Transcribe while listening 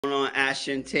On,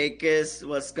 action takers?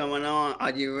 What's going on?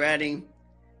 Are you ready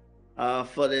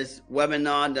for this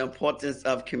webinar, the importance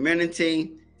of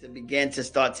community, to begin to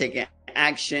start taking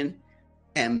action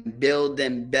and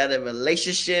building better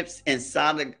relationships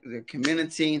inside of the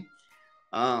community?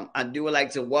 I do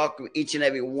like to welcome each and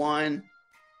every one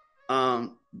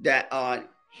that are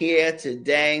here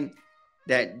today,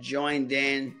 that joined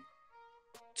in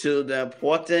to the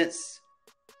importance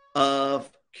of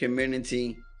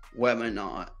community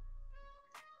webinar.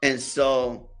 And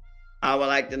so I would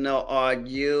like to know, are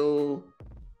you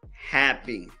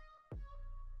happy?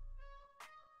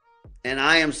 And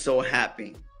I am so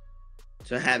happy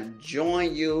to have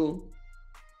joined you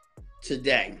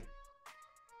today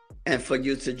and for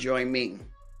you to join me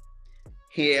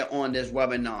here on this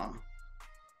webinar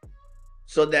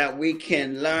so that we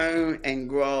can learn and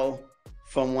grow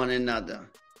from one another.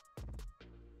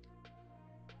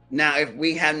 Now, if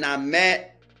we have not met,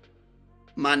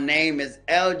 my name is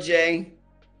LJ,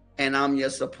 and I'm your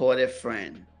supportive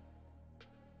friend.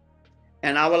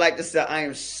 And I would like to say I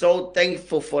am so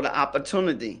thankful for the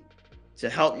opportunity to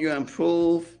help you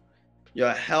improve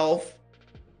your health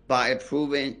by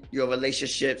improving your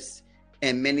relationships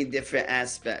in many different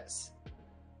aspects.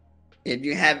 If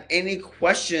you have any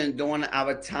questions during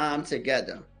our time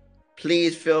together,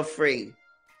 please feel free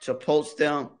to post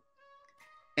them,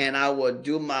 and I will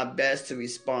do my best to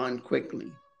respond quickly.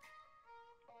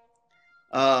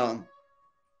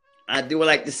 I do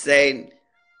like to say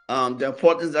the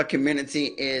importance of community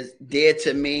is dear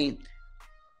to me.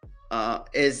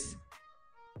 Is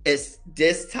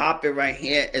this topic right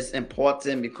here is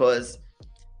important because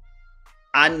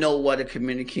I know what a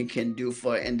community can do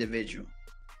for an individual.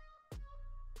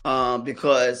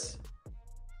 Because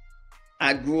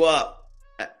I grew up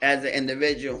as an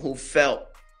individual who felt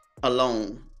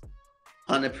alone,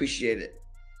 unappreciated,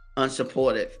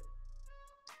 unsupported,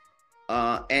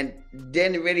 and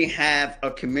didn't really have a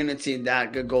community that I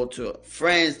could go to,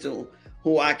 friends to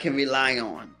who I can rely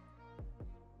on.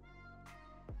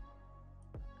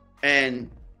 And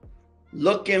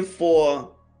looking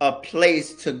for a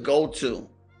place to go to,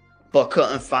 but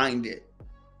couldn't find it.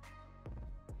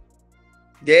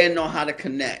 Didn't know how to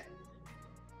connect.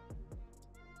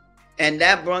 And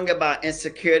that brought about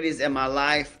insecurities in my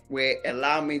life where it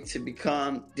allowed me to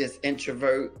become this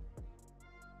introvert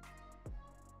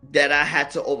that I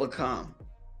had to overcome.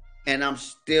 And I'm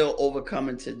still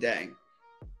overcoming today.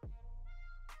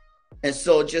 And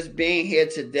so just being here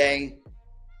today,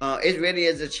 it really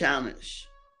is a challenge.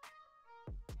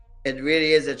 It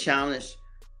really is a challenge.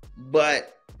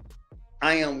 But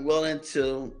I am willing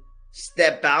to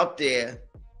step out there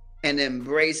and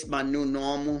embrace my new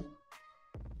normal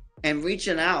and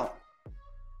reaching out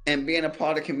and being a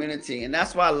part of the community. And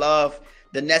that's why I love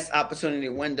the next opportunity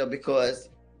window, because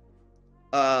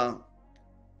I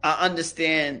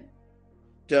understand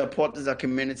the importance of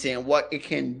community and what it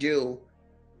can do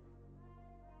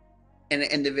in an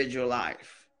individual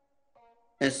life.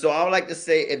 And so I would like to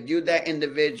say, if you're that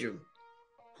individual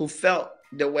who felt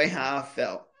the way how I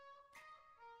felt,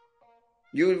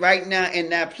 you right now in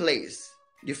that place,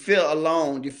 you feel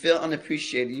alone, you feel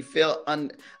unappreciated, you feel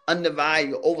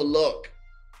undervalued, overlooked.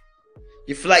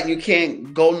 You feel like you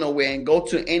can't go nowhere and go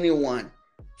to anyone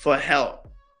for help.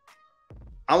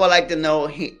 I would like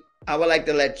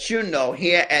to let you know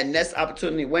here at Next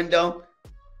Opportunity Window,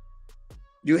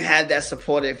 you have that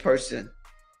supportive person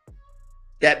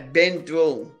that been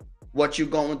through what you're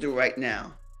going through right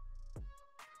now,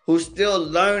 who's still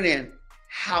learning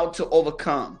how to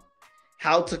overcome,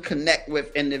 how to connect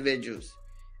with individuals,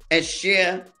 and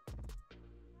share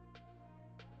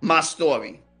my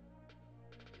story.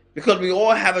 Because we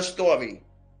all have a story,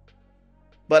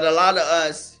 but a lot of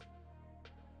us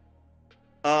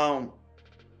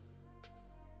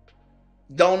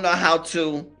don't know how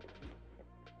to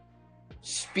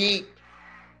speak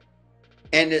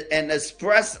and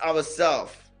express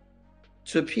ourselves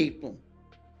to people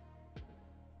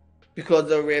because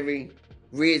of every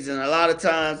reason. A lot of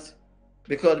times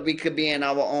because we could be in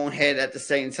our own head at the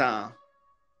same time.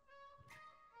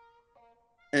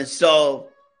 And so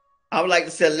I would like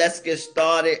to say, let's get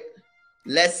started.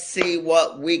 Let's see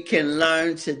what we can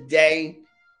learn today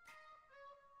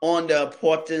on the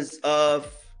importance of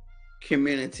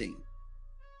community.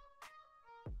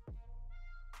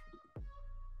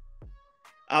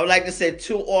 I would like to say,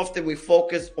 too often we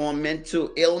focus on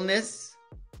mental illness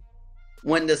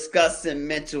when discussing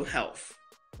mental health.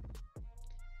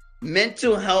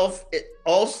 Mental health, it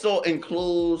also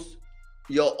includes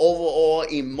your overall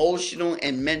emotional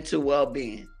and mental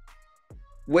well-being,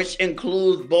 which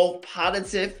includes both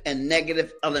positive and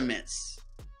negative elements.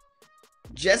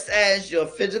 Just as your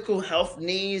physical health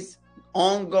needs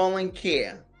ongoing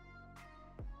care,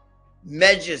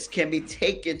 measures can be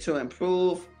taken to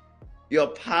improve your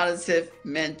positive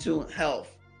mental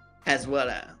health as well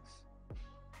as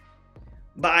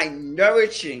by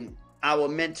nourishing our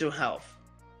mental health.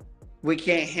 We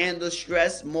can handle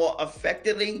stress more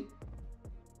effectively,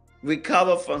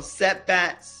 recover from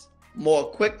setbacks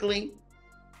more quickly,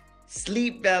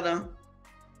 sleep better,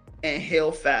 and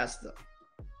heal faster.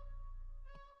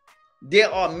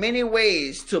 There are many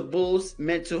ways to boost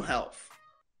mental health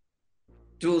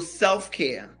through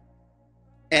self-care.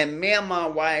 And me and my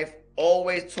wife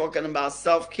always talking about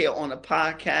self-care on the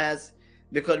podcast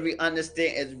because we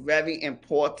understand it's very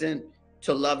important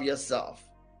to love yourself.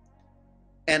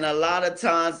 And a lot of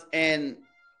times in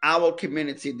our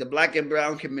community, the Black and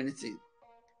brown community,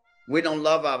 we don't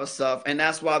love ourselves. And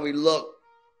that's why we look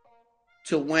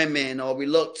to women, or we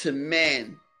look to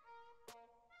men,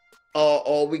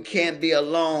 or we can't be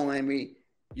alone, and we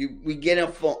get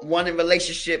in from one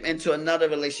relationship into another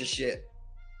relationship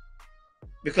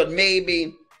because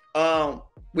maybe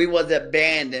we was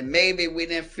abandoned. Maybe we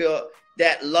didn't feel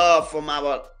that love from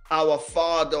our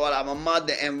father or our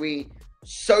mother, and we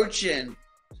searching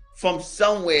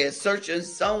somewhere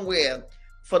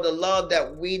for the love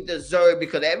that we deserve,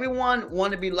 because everyone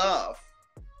want to be loved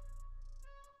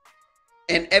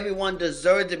and everyone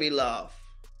deserves to be loved.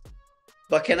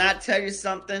 But can I tell you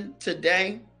something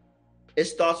today? It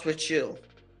starts with you.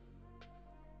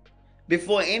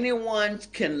 Before anyone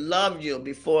can love you,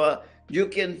 before you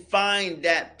can find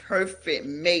that perfect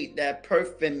mate, that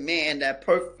perfect man, that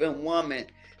perfect woman,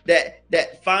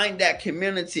 that find that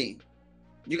community,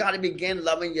 you got to begin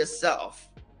loving yourself.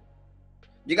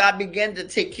 You got to begin to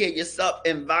take care of yourself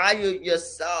and value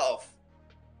yourself.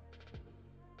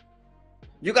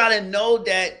 You got to know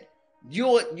that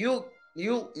you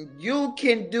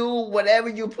can do whatever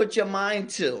you put your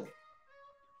mind to,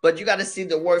 but you got to see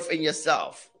the worth in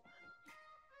yourself.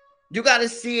 You got to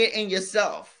see it in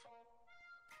yourself.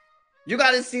 You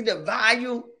got to see the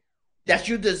value that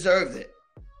you deserve it.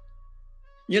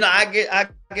 You know, I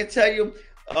can tell you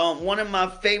one of my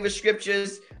favorite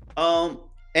scriptures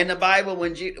in the Bible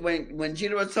when Jesus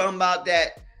was talking about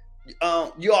that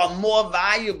you are more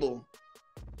valuable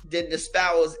than the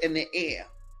sparrows in the air.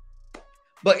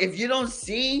 But if you don't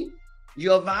see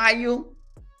your value,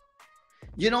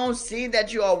 you don't see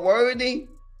that you are worthy,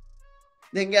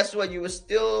 then guess what? You will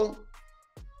still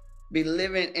be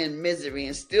living in misery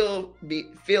and still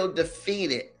feel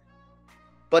defeated.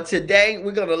 But today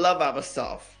we're going to love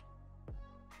ourselves.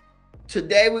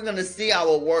 Today we're going to see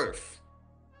our worth.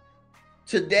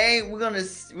 Today we're going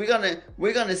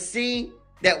to see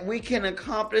that we can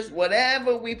accomplish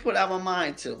whatever we put our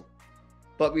mind to.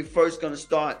 But we're first going to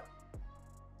start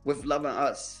with loving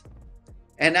us.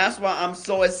 And that's why I'm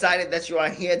so excited that you are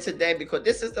here today, because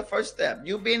this is the first step.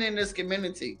 You being in this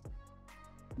community,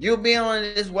 you being on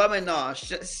this webinar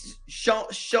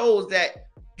shows that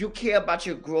you care about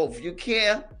your growth. You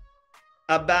care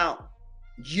about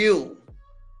you.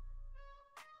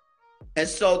 And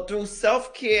so through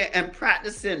self-care and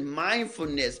practicing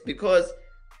mindfulness, because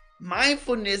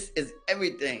mindfulness is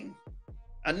everything.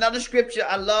 Another scripture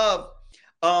I love,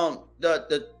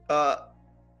 the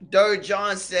 3rd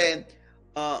John said,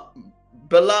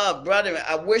 beloved brethren,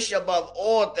 I wish above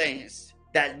all things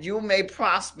that you may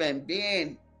prosper and be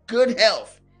in good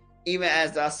health, even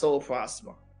as thy soul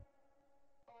prosper.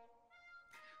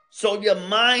 So your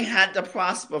mind had to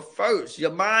prosper first.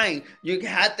 Your mind, you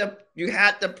had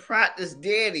to practice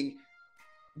daily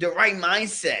the right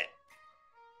mindset.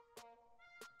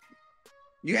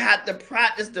 You had to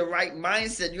practice the right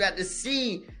mindset. You had to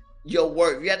see your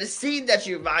worth. You had to see that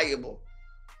you're valuable.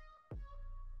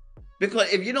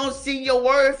 Because if you don't see your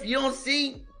worth, your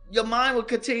mind will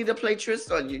continue to play tricks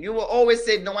on you. You will always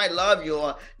say, no, I love you,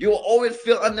 or you will always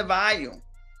feel undervalued.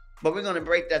 But we're going to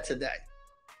break that today.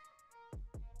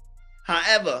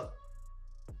 However,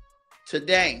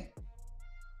 today,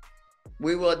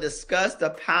 we will discuss the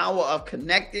power of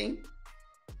connecting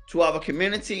to our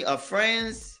community of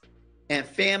friends and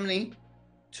family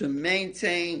to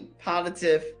maintain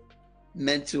positive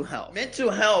mental health. Mental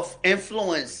health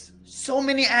influences so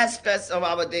many aspects of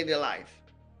our daily life,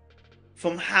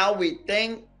 from how we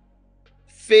think,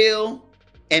 feel,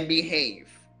 and behave.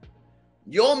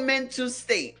 Your mental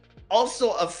state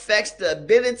also affects the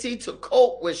ability to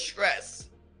cope with stress,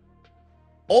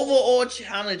 overall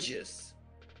challenges,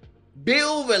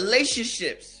 build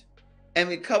relationships, and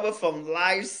recover from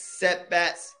life's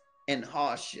setbacks and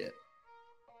hardship.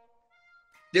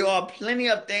 There are plenty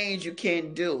of things you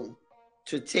can do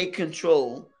to take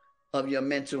control of your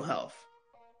mental health.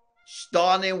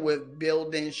 starting with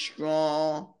building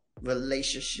strong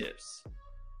relationships.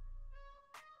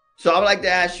 So I would like to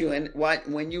ask you, and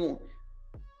when you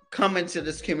come into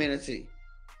this community,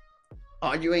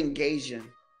 are you engaging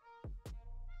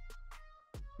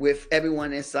with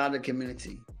everyone inside the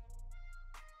community?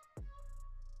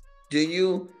 Do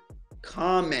you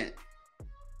comment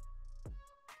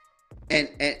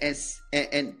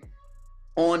and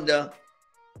on the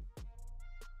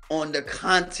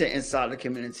content inside the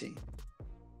community?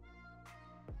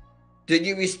 Do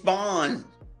you respond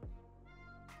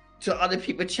to other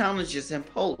people's challenges and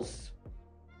posts?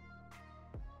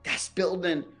 That's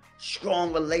building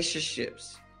strong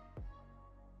relationships.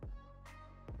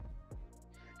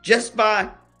 Just by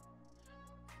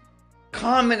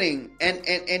commenting and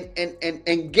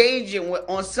engaging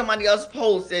on somebody else's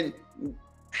post and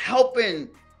helping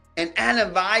and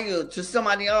adding value to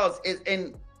somebody else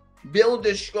and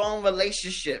building strong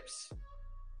relationships.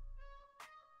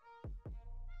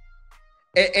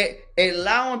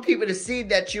 Allowing people to see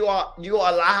that you are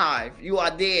alive, you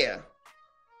are there,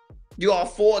 you are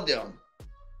for them.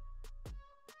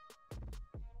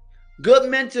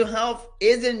 Good mental health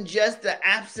isn't just the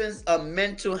absence of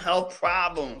mental health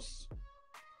problems.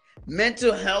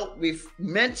 Mental health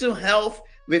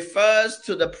refers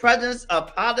to the presence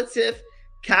of positive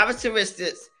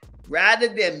characteristics rather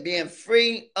than being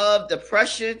free of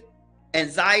depression,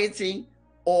 anxiety,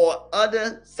 or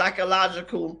other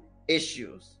psychological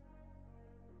issues.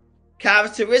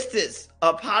 Characteristics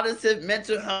of positive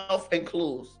mental health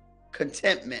includes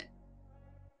contentment,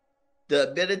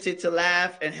 the ability to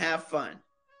laugh and have fun,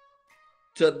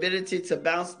 the ability to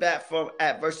bounce back from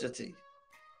adversity,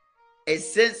 a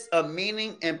sense of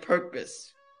meaning and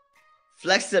purpose,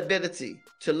 flexibility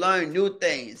to learn new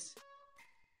things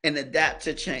and adapt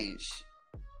to change,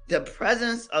 the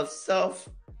presence of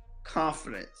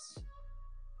self-confidence.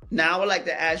 Now I would like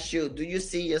to ask you, do you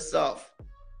see yourself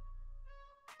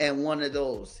in one of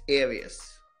those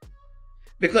areas?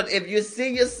 Because if you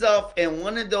see yourself in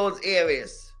one of those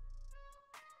areas,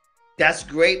 that's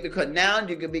great, because now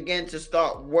you can begin to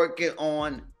start working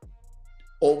on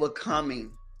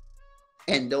overcoming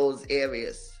in those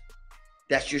areas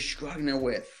that you're struggling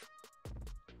with,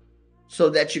 so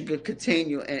that you could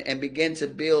continue and begin to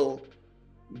build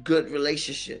good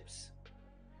relationships.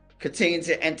 Continue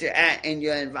to interact in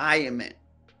your environment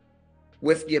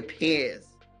with your peers.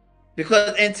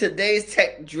 Because in today's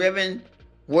tech-driven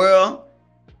world,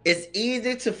 it's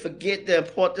easy to forget the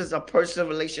importance of personal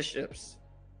relationships.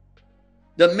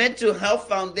 The Mental Health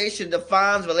Foundation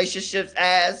defines relationships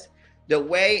as the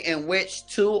way in which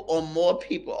two or more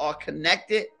people are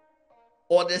connected,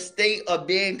 or the state of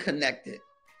being connected.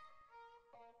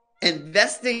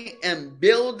 Investing in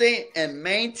building and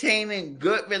maintaining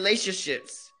good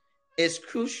relationships is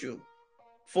crucial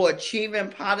for achieving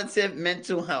positive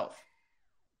mental health.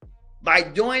 By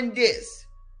doing this,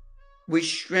 we're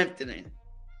strengthening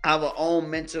our own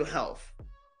mental health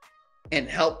and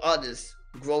help others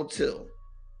grow too.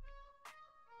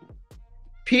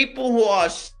 People who are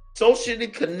socially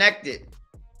connected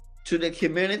to the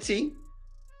community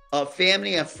of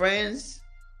family and friends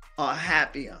are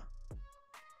happier,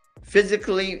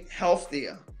 physically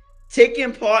healthier.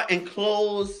 Taking part in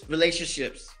close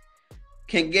relationships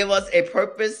can give us a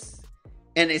purpose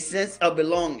and a sense of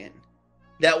belonging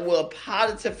that will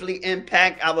positively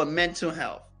impact our mental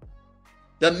health.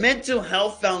 The Mental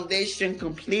Health Foundation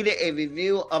completed a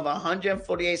review of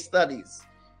 148 studies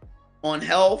on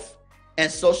health and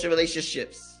social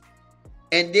relationships.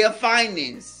 In their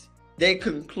findings, they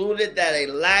concluded that a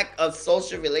lack of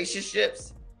social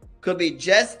relationships could be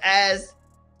just as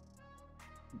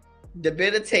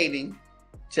debilitating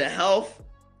to health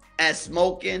as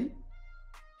smoking,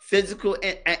 physical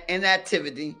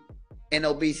inactivity, and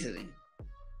obesity.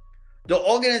 The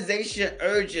organization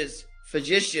urges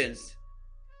physicians,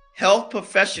 health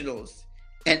professionals,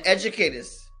 and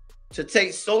educators to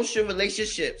take social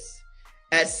relationships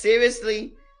as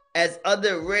seriously as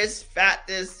other risk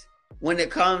factors when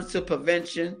it comes to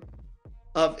prevention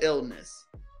of illness.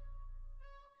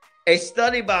 A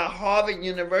study by Harvard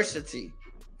University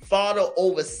followed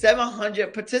over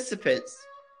 700 participants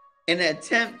in an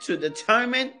attempt to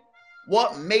determine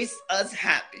what makes us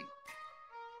happy.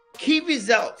 Key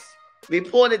results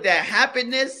reported that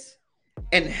happiness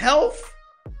and health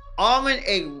aren't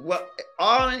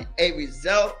a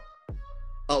result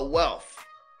of wealth,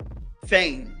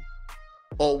 fame,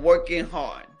 or working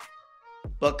hard,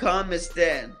 but come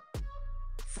instead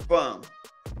from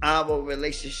our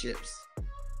relationships.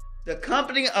 The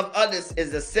company of others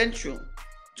is essential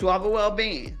to our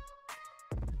well-being.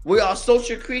 We are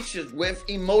social creatures with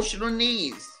emotional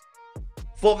needs.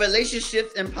 for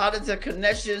relationships and positive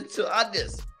connections to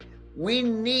others. We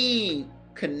need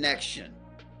connection.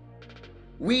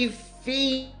 We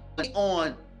feed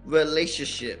on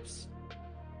relationships.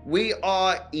 We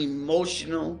are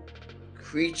emotional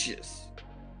creatures.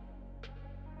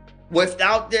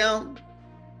 Without them,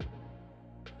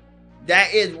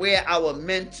 that is where our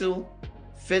mental,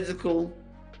 physical,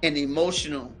 and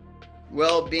emotional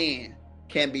well-being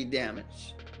can be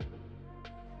damaged.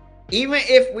 Even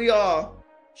if we are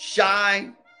shy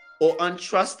or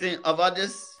untrusting of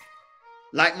others,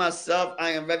 like myself,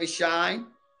 I am very shy.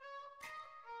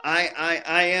 I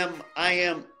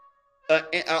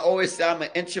always say I'm an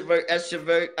introvert,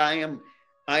 extrovert. I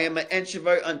am an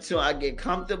introvert until I get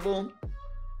comfortable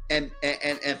and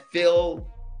feel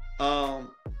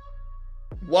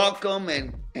welcome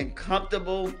and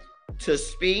comfortable to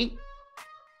speak.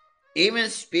 Even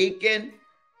speaking,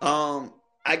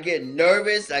 I get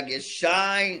nervous, I get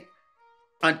shy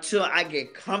until I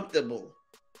get comfortable.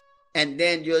 And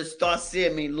then you'll start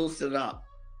seeing me loosen up.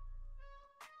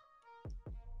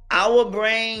 Our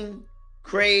brain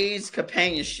craves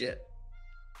companionship.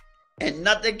 And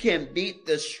nothing can beat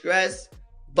the stress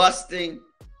busting,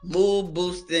 mood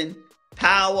boosting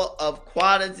power of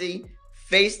quality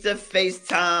face-to-face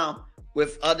time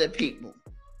with other people.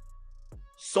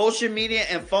 Social media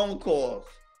and phone calls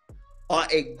are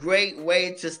a great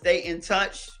way to stay in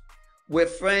touch with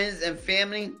friends and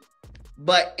family,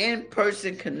 but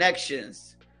in-person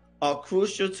connections are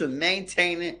crucial to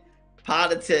maintaining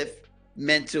positive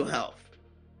mental health.